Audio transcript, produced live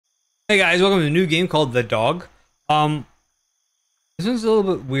Hey guys, welcome to a new game called The Dog. Um, this one's a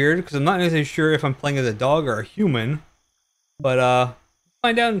little bit weird because I'm not necessarily sure if I'm playing as a dog or a human, but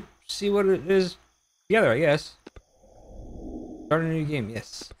find out and see what it is together, I guess. Start a new game,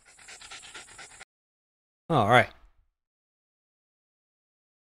 yes. All right.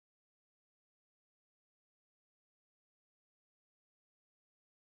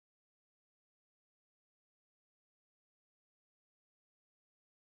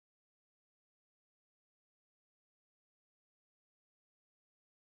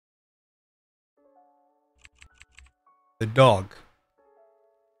 The Dog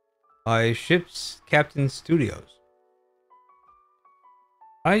by Ship's Captain Studios.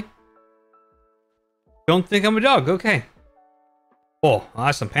 I don't think I'm a dog. Okay. Oh,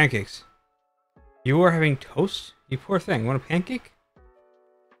 that's some pancakes. You are having toast? You poor thing. Want a pancake?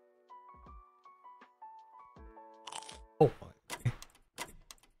 Oh. Okay.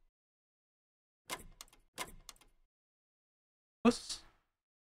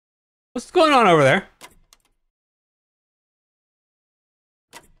 What's going on over there?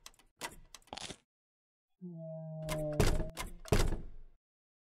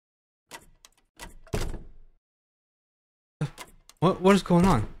 What is going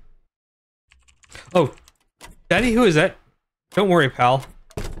on? Oh, Daddy, who is that? Don't worry, pal.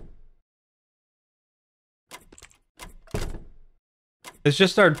 It's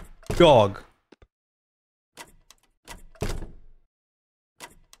just our dog.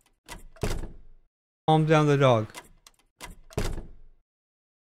 Calm down the dog.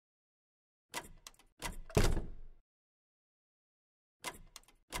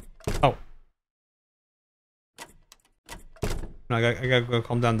 Oh. No, I gotta go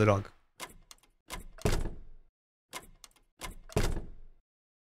calm down the dog.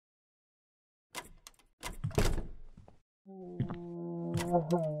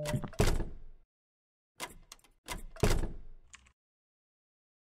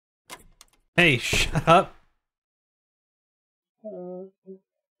 Hey, shut up. I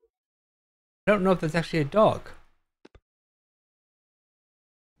don't know if that's actually a dog.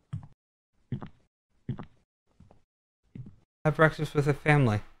 Have breakfast with a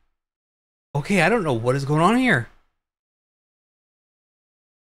family. Okay, I don't know what is going on here.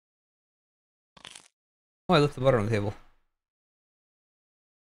 Oh, I left the butter on the table.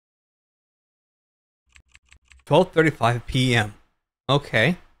 12:35 p.m.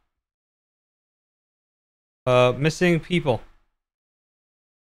 Okay. Missing people.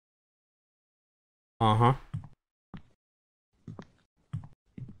 Uh-huh.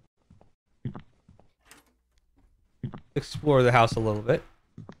 Explore the house a little bit.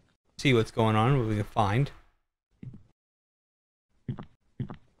 See what's going on, what we can find.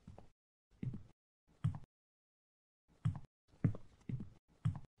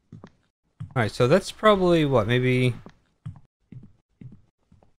 Alright, so that's probably what, maybe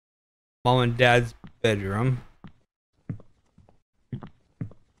Mom and Dad's bedroom.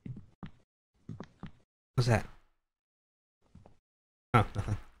 What's that? Oh,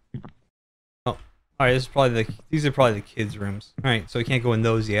 nothing. Oh, alright, this is probably these are probably the kids' rooms. Alright, so we can't go in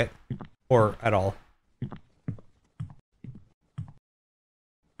those yet. Or at all.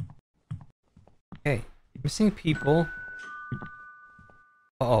 Okay, missing people.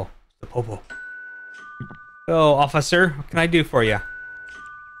 Uh-oh, the popo. Oh, officer, what can I do for you?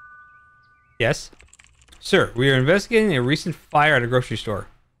 Yes? Sir, we are investigating a recent fire at a grocery store.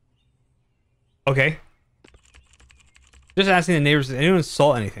 Okay. Just asking the neighbors, did anyone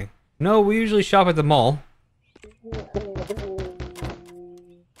saw anything? No, we usually shop at the mall.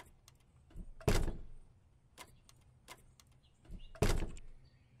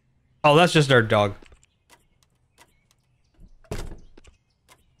 Oh, that's just our dog.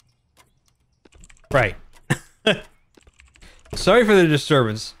 Right. Sorry for the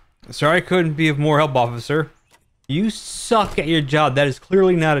disturbance. Sorry I couldn't be of more help, officer. You suck at your job. That is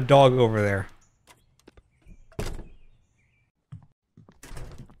clearly not a dog over there.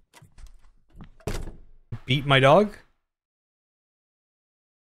 Beat my dog?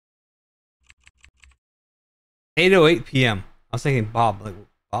 8:08 p.m. I was thinking Bob. Like,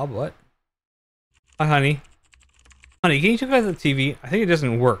 Bob, what? Hi, honey. Honey, can you check out the TV? I think it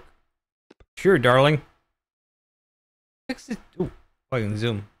doesn't work. Sure, darling. Fix it. Ooh, I can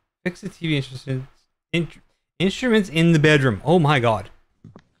zoom. Fix the TV instruments in the bedroom. Oh my god.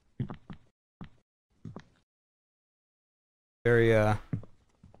 Very,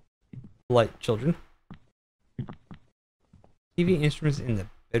 polite children. TV instruments in the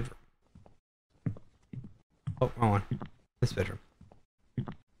bedroom. Oh, wrong one. This bedroom.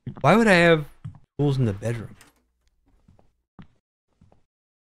 Why would I have tools in the bedroom?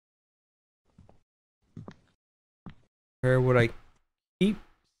 Where would I keep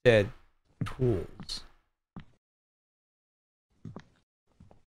said tools?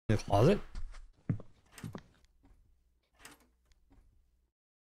 In the closet?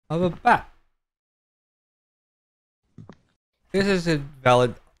 Of a bat. This is a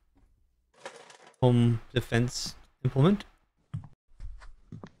valid home defense implement.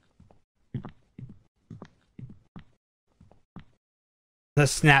 The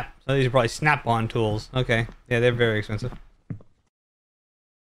snap. So these are probably snap-on tools. Okay. Yeah, they're very expensive.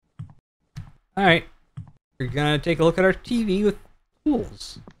 Alright. We're gonna take a look at our TV with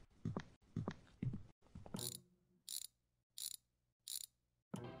tools.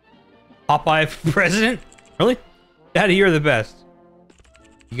 Popeye for president? Really? Daddy, you're the best.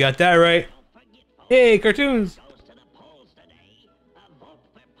 You got that right. Hey, cartoons!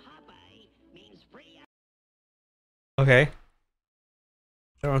 Okay.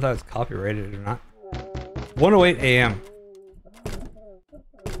 I don't know if that was copyrighted or not. 1:08 a.m.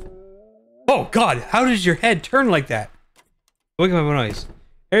 Oh god, how does your head turn like that? Look at my noise.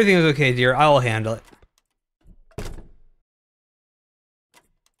 Everything is okay, dear. I'll handle it.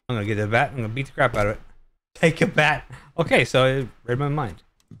 I'm gonna get the bat. I'm gonna beat the crap out of it. Take a bat. Okay, so it read my mind.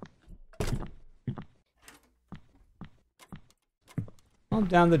 Calm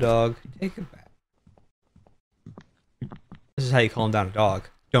down the dog. Take a bat. This is how you calm down a dog.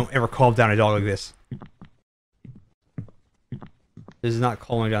 Don't ever calm down a dog like this. This is not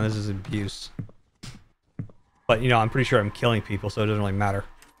calming down, this is abuse. But, you know, I'm pretty sure I'm killing people, so it doesn't really matter.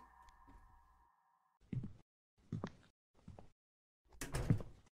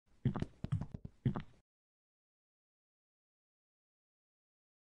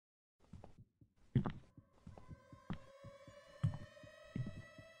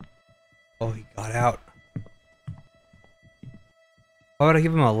 Oh, he got out. Why would I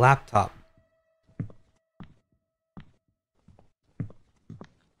give him a laptop?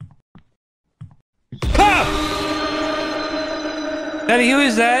 Ah! Daddy, who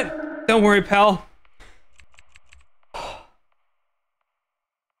is that? Don't worry, pal.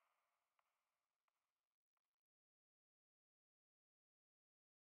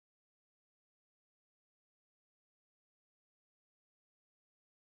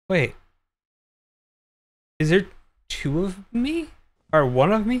 Wait. Is there two of me? Or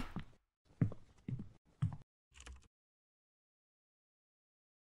one of me?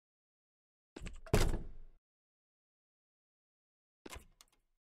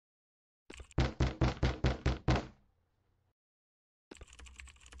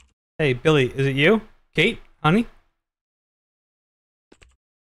 Hey, Billy, is it you? Kate? Honey?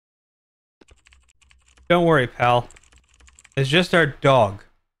 Don't worry, pal. It's just our dog.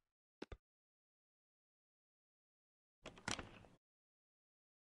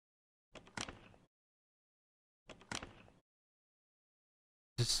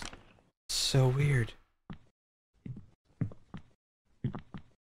 It's so weird.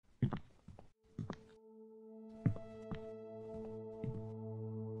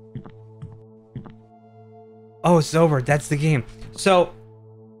 Oh, it's over. That's the game. So,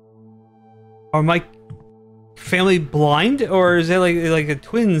 are my family blind, or is it like a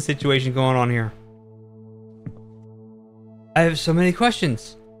twin situation going on here? I have so many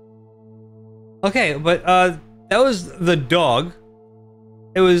questions. Okay, but that was the dog.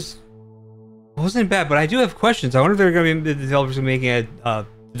 It wasn't bad, but I do have questions. I wonder if they're gonna be the developers are making a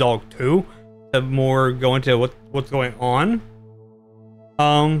dog 2 to more go into what's going on.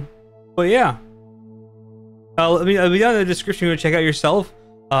 But yeah. I'll be down in the description to check out yourself.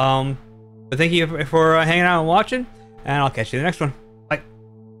 But thank you for hanging out and watching, and I'll catch you in the next one.